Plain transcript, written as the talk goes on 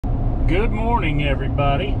Good morning,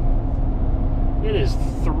 everybody. It is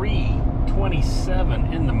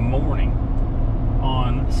 3:27 in the morning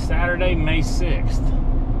on Saturday, May 6th.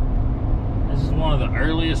 This is one of the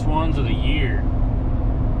earliest ones of the year.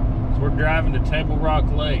 So we're driving to Table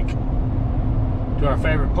Rock Lake, to our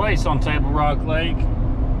favorite place on Table Rock Lake,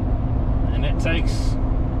 and it takes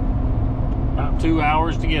about 2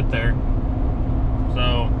 hours to get there.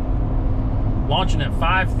 So, launching at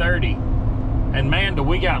 5:30. And man, do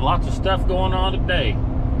we got lots of stuff going on today.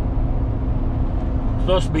 It's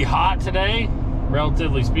supposed to be hot today,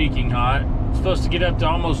 relatively speaking hot. It's supposed to get up to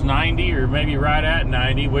almost 90 or maybe right at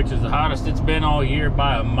 90, which is the hottest it's been all year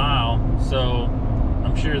by a mile. So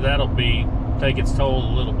I'm sure that'll take its toll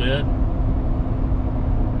a little bit.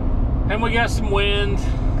 And we got some wind,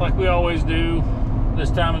 like we always do this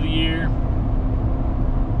time of the year.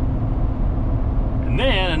 And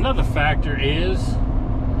then another factor is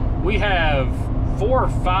we have 4 or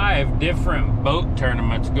 5 different boat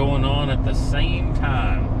tournaments going on at the same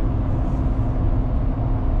time.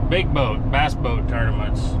 Big boat, bass boat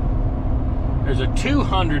tournaments. There's a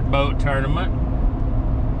 200 boat tournament,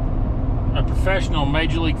 a professional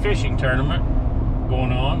Major League Fishing tournament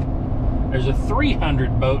going on. There's a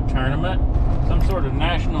 300 boat tournament, some sort of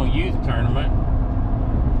national youth tournament.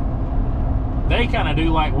 They kind of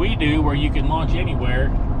do like we do, where you can launch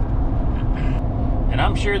anywhere. And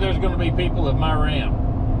I'm sure there's going to be people at my ramp.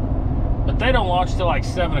 But they don't launch till like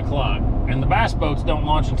 7 o'clock. And the bass boats don't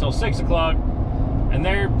launch until 6 o'clock. And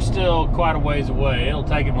they're still quite a ways away. It'll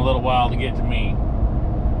take them a little while to get to me.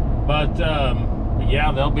 But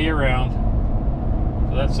yeah, they'll be around.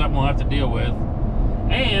 So that's something we'll have to deal with.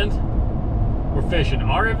 And we're fishing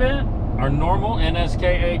our event, our normal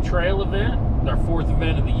NSKA trail event. It's our 4th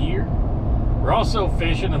event of the year. We're also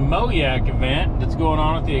fishing a Kayak event that's going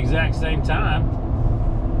on at the exact same time.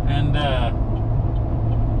 And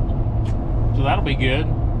so that'll be good,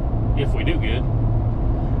 if we do good.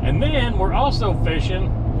 And then we're also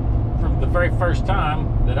fishing, from the very first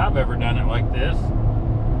time that I've ever done it like this,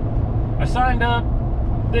 I signed up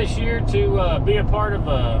this year to be a part of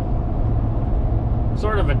a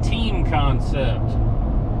sort of a team concept.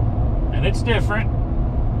 And it's different.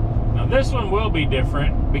 Now this one will be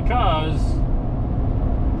different because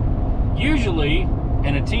usually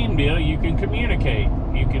in a team deal you can communicate.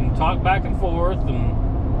 You can talk back and forth and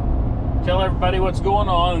tell everybody what's going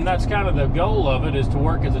on, and that's kind of the goal of it, is to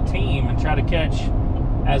work as a team and try to catch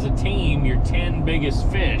as a team your 10 biggest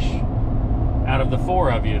fish out of the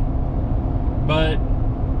 4 of you. But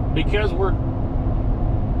because we're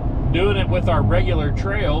doing it with our regular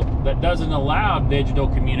trail that doesn't allow digital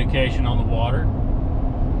communication on the water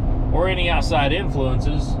or any outside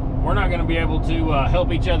influences, we're not going to be able to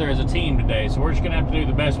help each other as a team today. So we're just going to have to do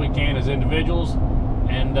the best we can as individuals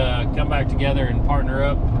and come back together and partner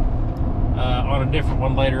up on a different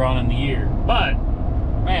one later on in the year. But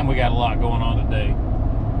man, we got a lot going on today.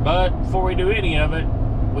 But before we do any of it,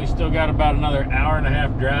 we still got about another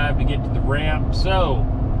hour-and-a-half drive to get to the ramp. So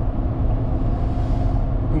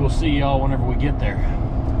we will see y'all whenever we get there.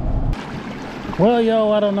 Well,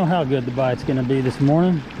 y'all, I don't know how good the bite's gonna be this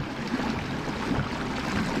morning.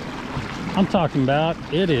 I'm talking about,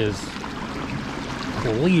 it is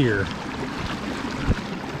clear.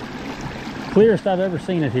 Clearest I've ever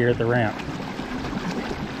seen it here at the ramp.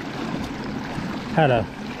 Had a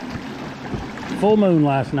full moon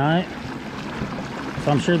last night,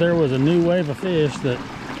 so I'm sure there was a new wave of fish that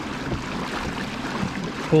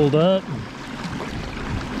pulled up.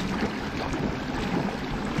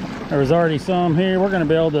 There was already some here. We're going to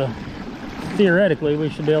be able to, theoretically, we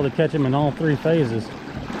should be able to catch them in all 3 phases.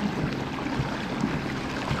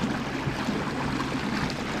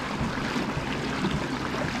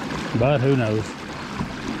 But who knows?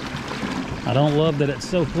 I don't love that it's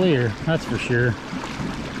so clear, that's for sure.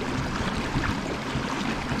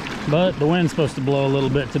 But the wind's supposed to blow a little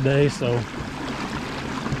bit today, so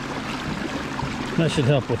that should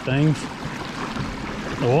help with things.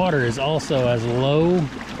 The water is also as low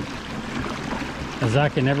as I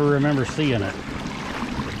can ever remember seeing it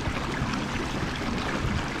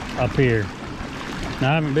up here.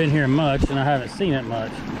 Now I haven't been here much and I haven't seen it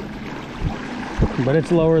much, but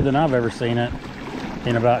it's lower than I've ever seen it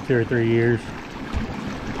in about 2 or 3 years.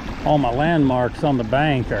 All my landmarks on the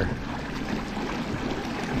bank are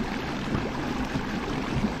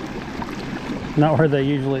not where they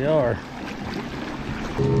usually are.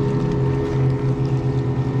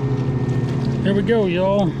 Here we go,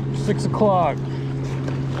 y'all. 6 o'clock.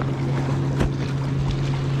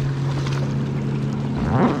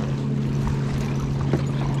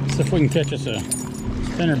 See if we can catch us a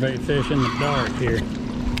spinnerbait fish in the dark here.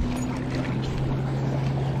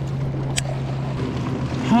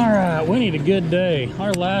 All right, we need a good day.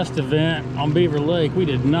 Our last event on Beaver Lake, we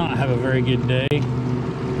did not have a very good day.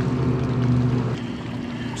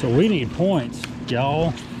 So we need points,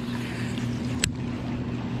 y'all.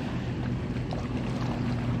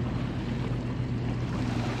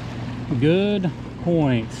 Good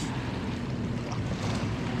points.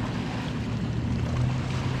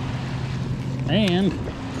 And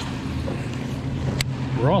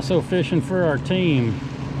we're also fishing for our team,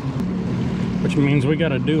 which means we got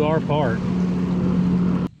to do our part.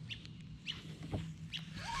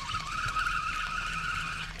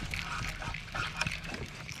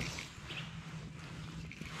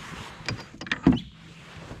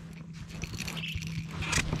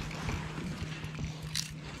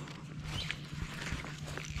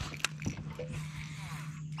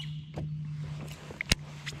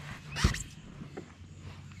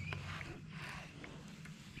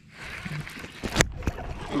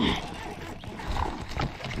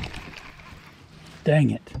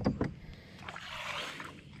 Dang it.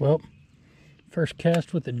 Well, first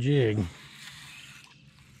cast with a jig.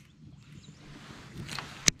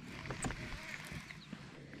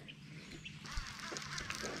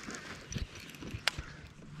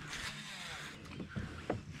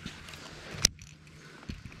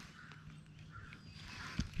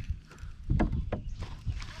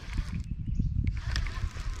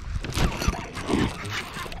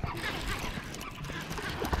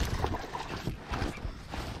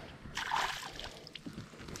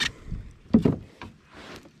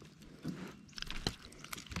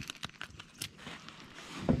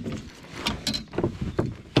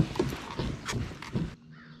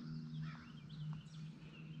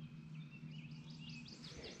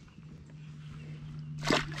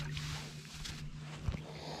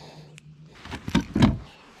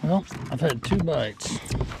 Well, I've had 2 bites,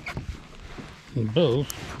 and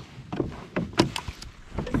both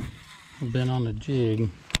have been on a jig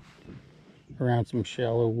around some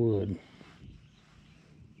shallow wood.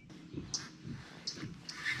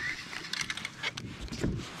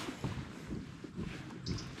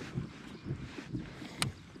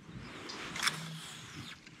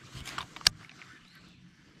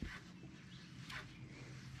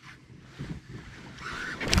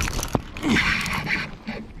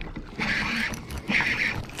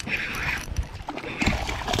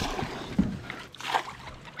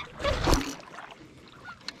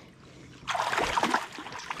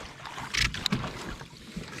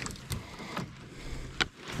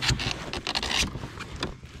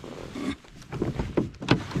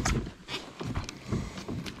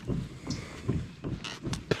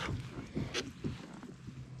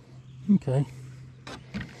 Okay.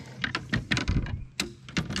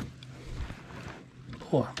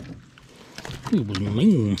 Boy, he was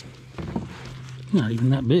mean. Not even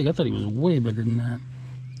that big. I thought he was way bigger than that.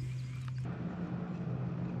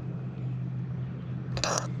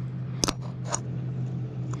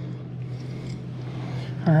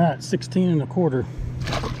 All right, 16 1/4.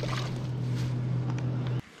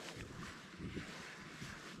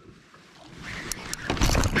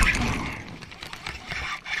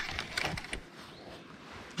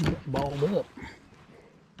 Balled up.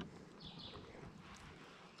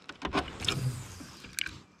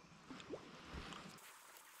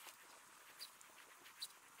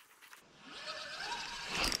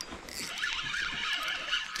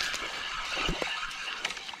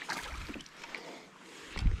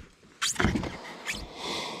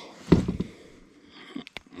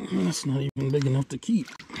 That's not even big enough to keep.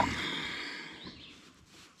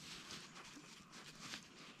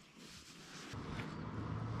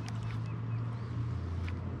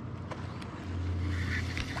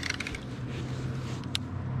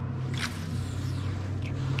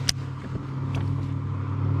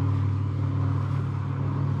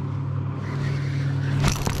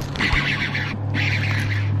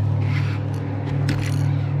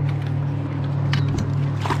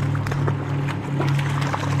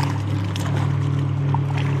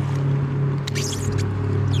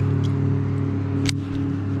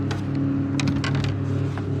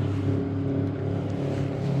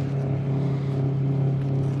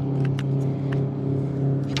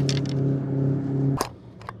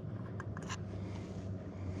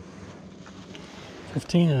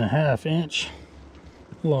 Fifteen and a half inch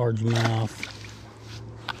largemouth.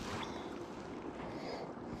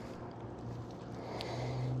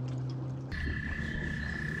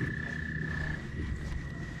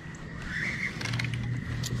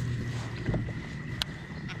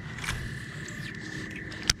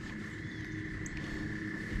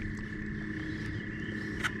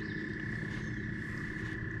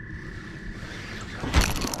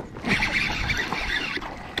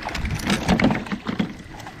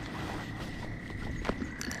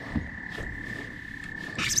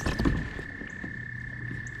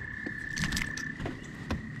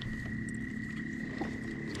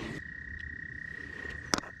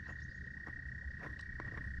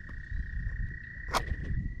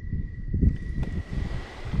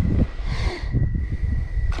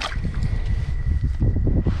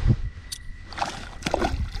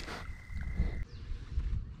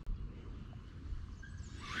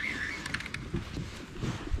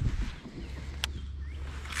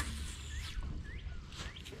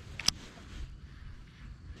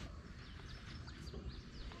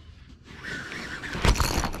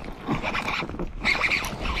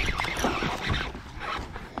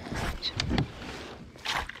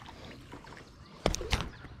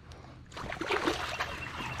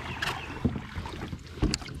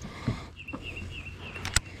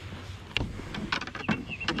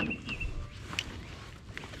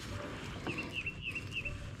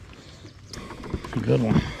 Good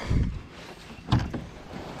one.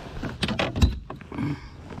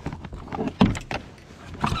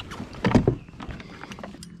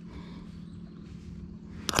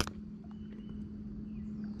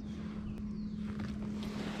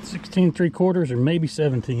 $16.75 or maybe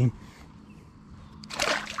 17.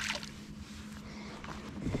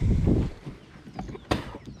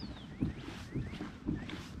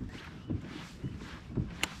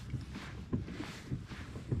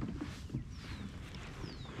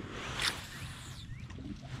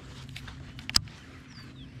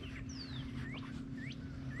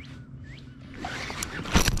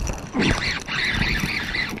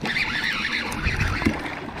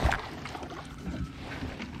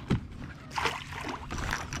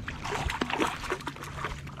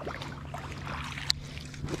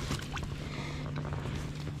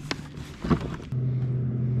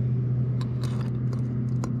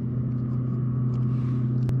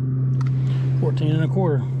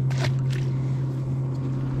 $14.25.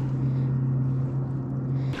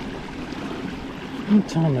 What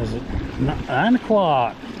time is it? 9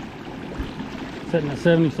 o'clock. Sitting at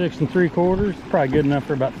 76.75. Probably good enough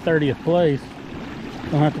for about 30th place.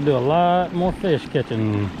 Don't have to do a lot more fish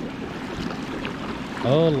catching.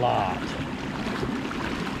 A lot.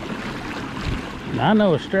 Now, I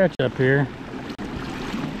know a stretch up here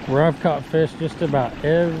where I've caught fish just about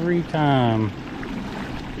every time.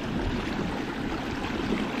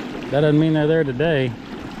 That doesn't mean they're there today,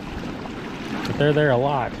 but they're there a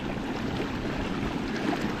lot.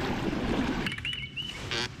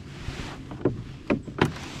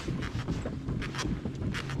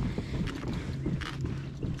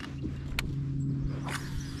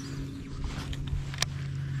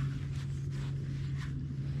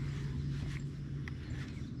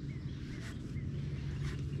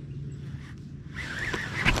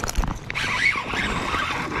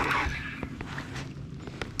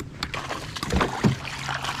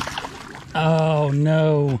 Oh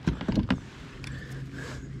no,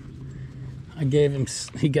 I gave him,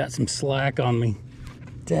 he got some slack on me.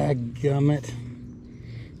 Dadgummit.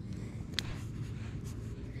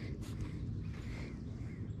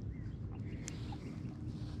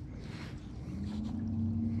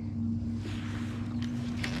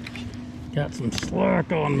 Got some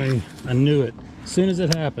slack on me. I knew it. As soon as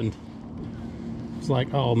it happened, it's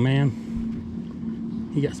like, oh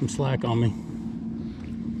man, he got some slack on me.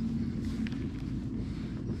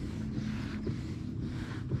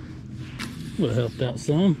 Would have helped out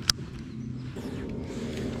some.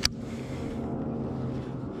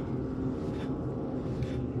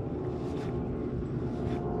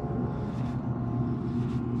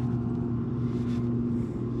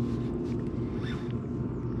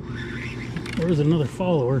 There was another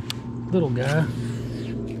follower, little guy,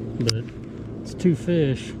 but it's 2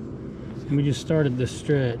 fish, and we just started this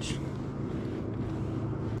stretch.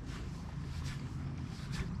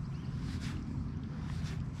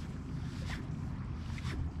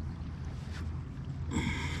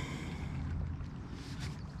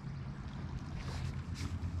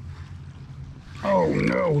 Oh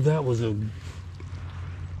no, that was a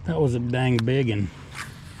dang big one.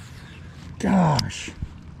 Gosh.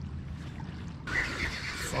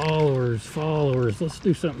 Followers, let's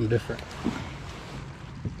do something different.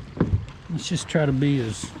 Let's just try to be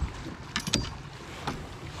as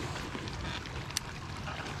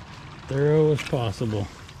thorough as possible.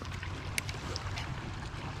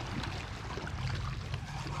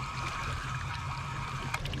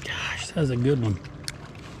 Gosh, that was a good one.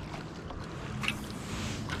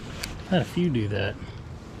 Had a few do that.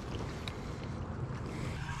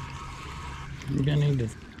 You're gonna need to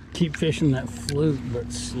keep fishing that fluke,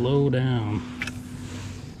 but slow down.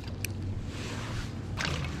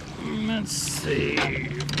 Let's see.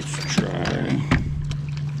 Let's try.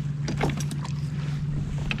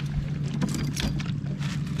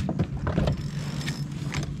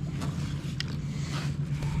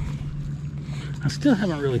 I still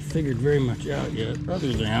haven't really figured very much out yet,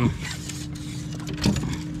 other than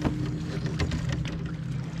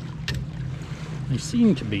they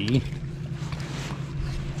seem to be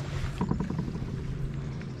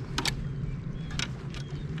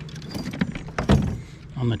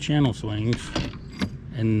on the channel swings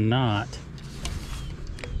and not.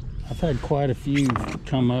 I've had quite a few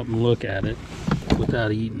come up and look at it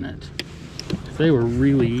without eating it. If they were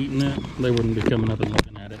really eating it, they wouldn't be coming up and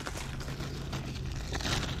looking at it.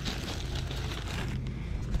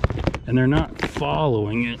 And they're not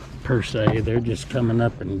following it per se, they're just coming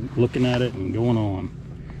up and looking at it and going on.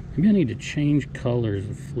 Maybe I need to change colors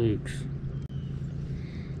of flukes.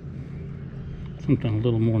 Something a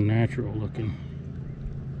little more natural looking.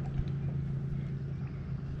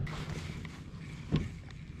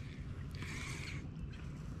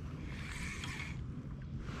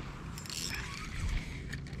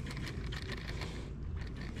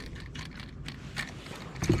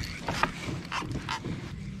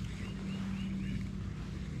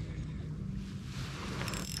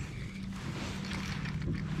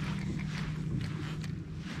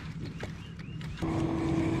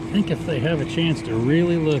 I think if they have a chance to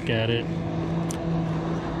really look at it,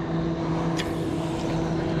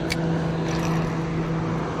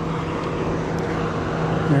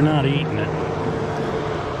 they're not eating it.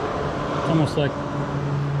 It's almost like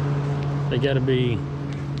they got to be,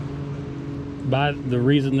 by the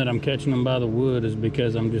reason that I'm catching them by the wood is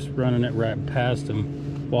because I'm just running it right past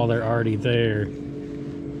them while they're already there,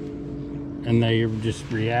 and they're just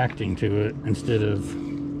reacting to it instead of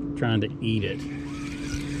trying to eat it.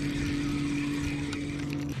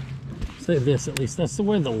 Say this, at least that's the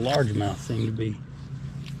way the largemouth seem to be.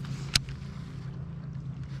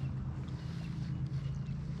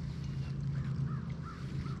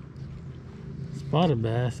 Spotted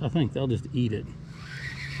bass, I think they'll just eat it.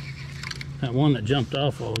 That one that jumped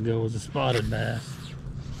off a while ago was a spotted bass.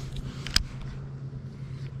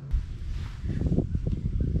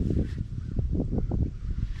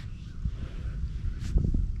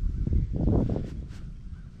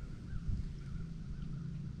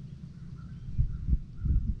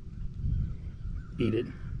 Eat it.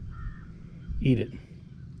 Eat it.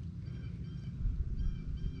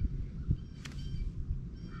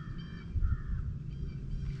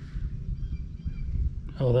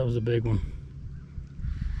 Oh, that was a big one.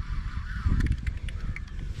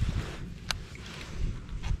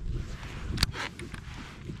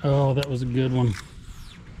 Oh, that was a good one.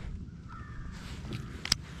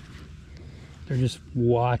 They're just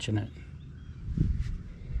watching it.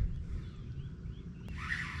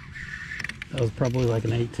 That was probably like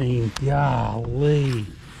an 18. Golly.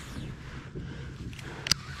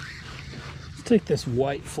 Let's take this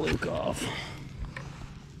white fluke off.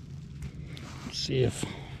 See if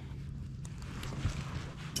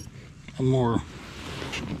a more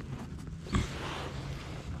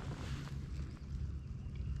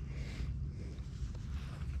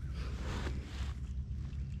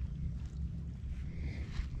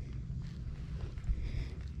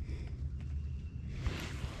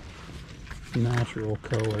natural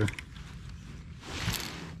color.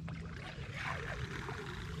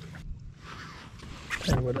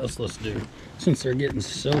 Tell you what else let's do. Since they're getting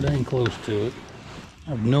so dang close to it,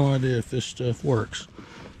 I have no idea if this stuff works.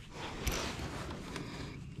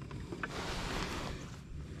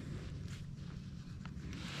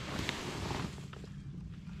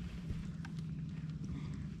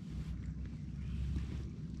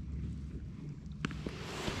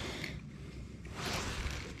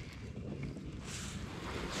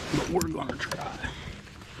 But we're gonna try.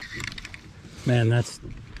 Man, that's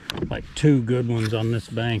like two good ones on this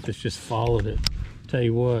bank that's just followed it. Tell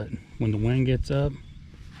you what, when the wind gets up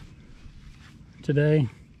today,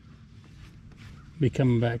 be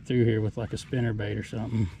coming back through here with like a spinner bait or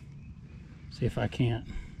something. See if I can't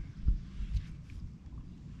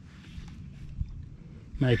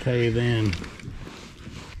make hay then.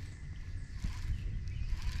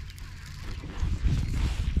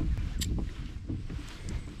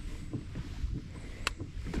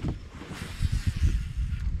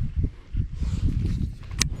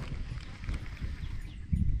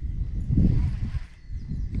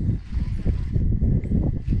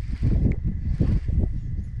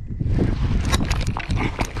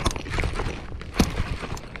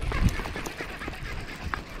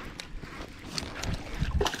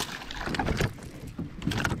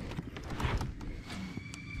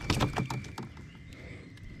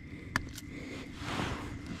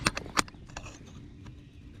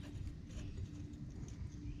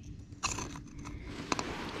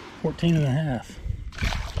 $14 and a half.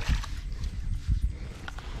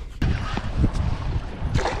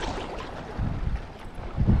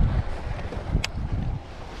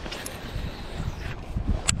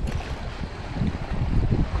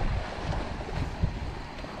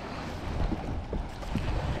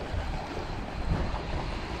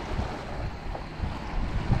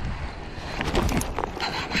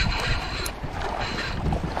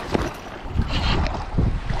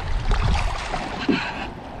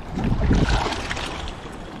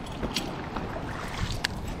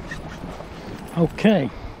 Okay,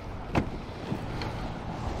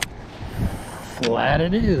 flat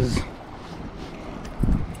it is.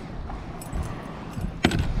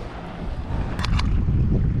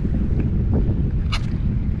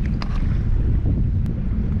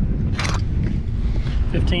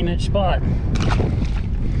 "15-inch spot.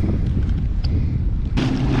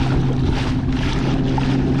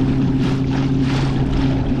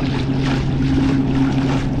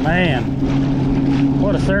 Man,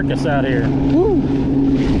 what a circus out here. Woo.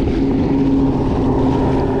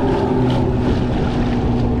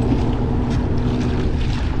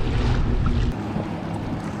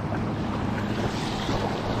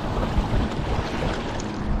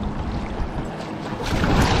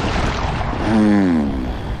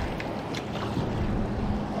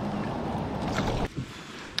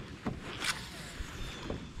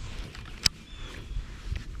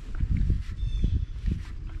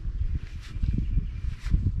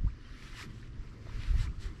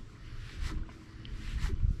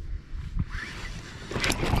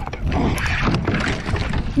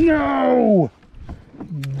 No!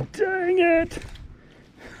 Dang it!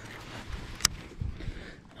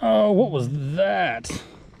 Oh, what was that?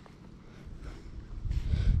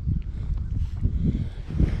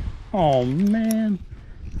 Oh, man.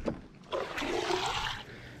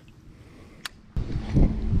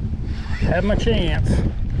 Had my chance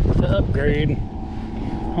to upgrade.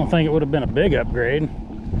 I don't think it would have been a big upgrade,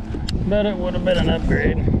 but it would have been an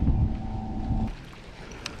upgrade.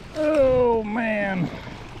 Oh, man.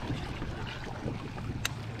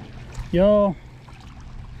 Y'all,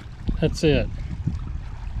 that's it.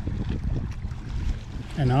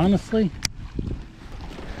 And honestly,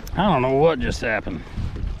 I don't know what just happened.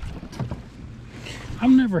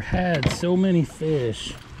 I've never had so many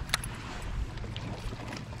fish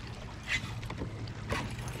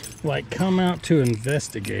like come out to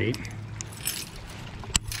investigate.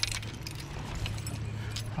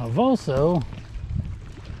 I've also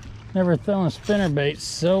never thrown a spinnerbait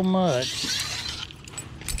so much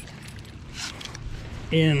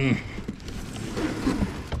in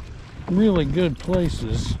really good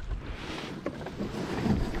places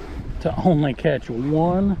to only catch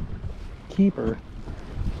one keeper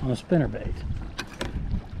on a spinnerbait.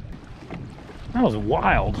 That was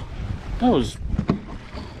wild. That was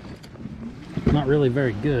not really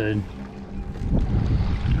very good.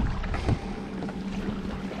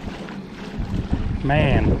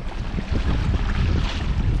 Man,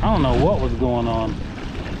 I don't know what was going on.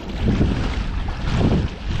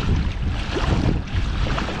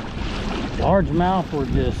 Largemouth were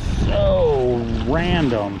just so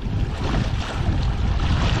random.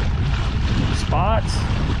 Spots.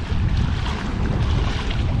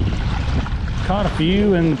 Caught a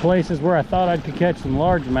few in the places where I thought I could catch some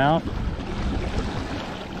largemouth.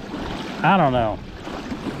 I don't know.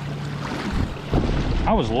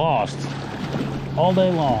 I was lost all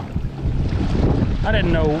day long. I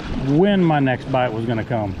didn't know when my next bite was going to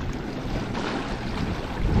come.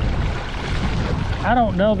 I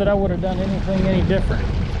don't know that I would have done anything any different,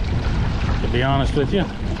 to be honest with you.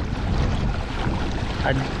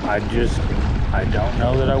 I don't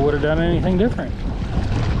know that I would have done anything different.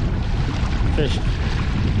 Fish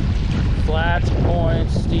flats,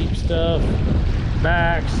 points, steep stuff,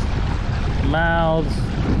 backs, mouths,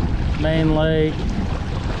 main lake,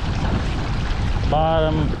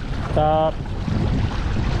 bottom, top.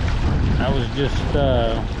 That was just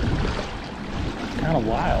kind of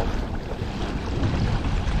wild.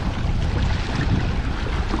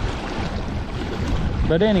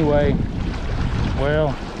 But anyway,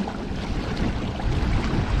 well,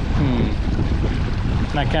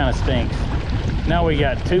 that kind of stinks. Now we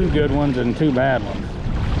got 2 good ones and 2 bad ones.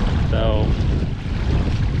 So,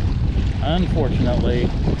 unfortunately,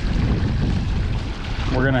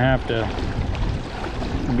 we're gonna have to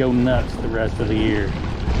go nuts the rest of the year.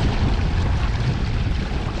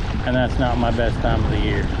 And that's not my best time of the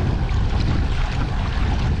year.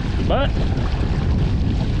 But,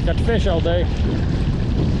 got to fish all day.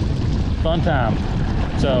 Fun time.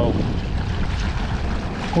 So,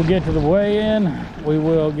 we'll get to the weigh-in. We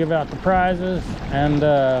will give out the prizes and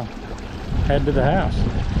head to the house.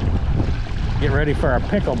 Get ready for our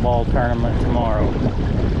pickleball tournament tomorrow.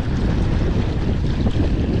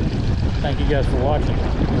 Thank you guys for watching.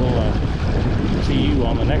 We'll see you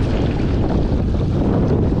on the next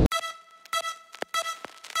one.